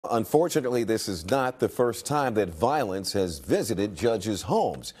Unfortunately, this is not the first time that violence has visited judges'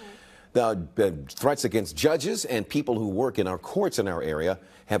 homes. The threats against judges and people who work in our courts in our area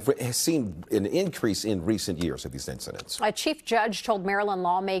have seen an increase in recent years of these incidents. A chief judge told Maryland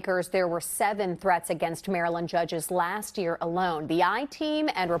lawmakers there were 7 threats against Maryland judges last year alone. The I-Team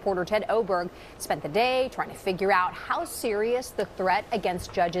and reporter Ted Oberg spent the day trying to figure out how serious the threat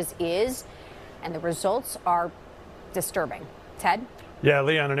against judges is, and the results are disturbing. Ted? Yeah,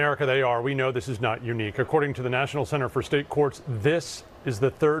 Leon and Erica, they are. We know this is not unique. According to the National Center for State Courts, this is the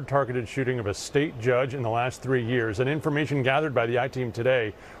 3rd targeted shooting of a state judge in the last 3 years. And information gathered by the I-Team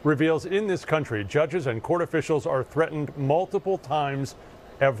today reveals in this country, judges and court officials are threatened multiple times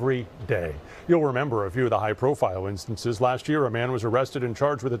every day. You'll remember a few of the high-profile instances. Last year, a man was arrested and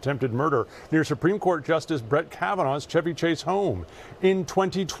charged with attempted murder near Supreme Court Justice Brett Kavanaugh's Chevy Chase home. In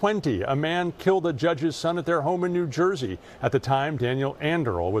 2020, a man killed a judge's son at their home in New Jersey. At the time, Daniel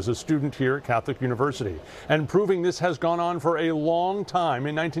Anderl was a student here at Catholic University. And proving this has gone on for a long time,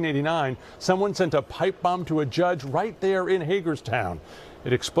 in 1989, someone sent a pipe bomb to a judge right there in Hagerstown.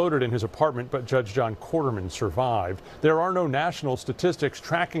 It exploded in his apartment, but Judge John Quarterman survived. There are no national statistics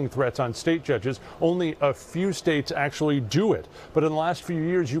tracking threats on state judges. Only a few states actually do it. But in the last few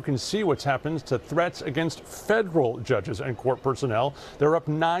years, you can see what's happened to threats against federal judges and court personnel. They're up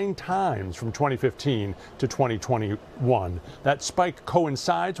 9 times from 2015 to 2021. That spike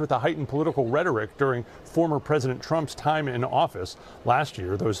coincides with the heightened political rhetoric during former President Trump's time in office. Last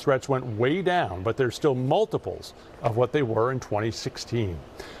year, those threats went way down, but they're still multiples of what they were in 2016.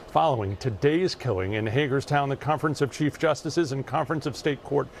 Following today's killing in Hagerstown, the Conference of Chief Justices and Conference of State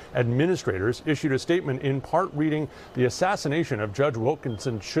Court Administrators issued a statement in part reading, "The assassination of Judge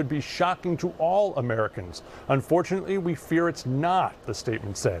Wilkinson should be shocking to all Americans. Unfortunately, we fear it's not," the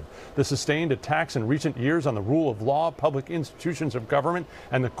statement said. The sustained attacks in recent years on the rule of law, public institutions of government,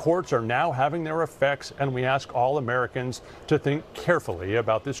 and the courts are now having their effects, and we ask all Americans to think carefully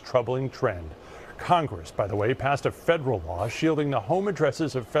about this troubling trend. Congress, by the way, passed a federal law shielding the home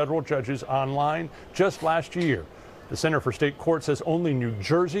addresses of federal judges online just last year. The Center for State Courts says only New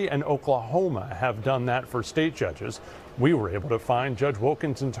Jersey and Oklahoma have done that for state judges. We were able to find Judge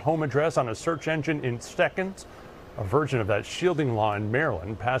Wilkinson's home address on a search engine in seconds. A version of that shielding law in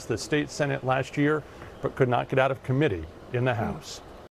Maryland passed the state Senate last year, but could not get out of committee in the House.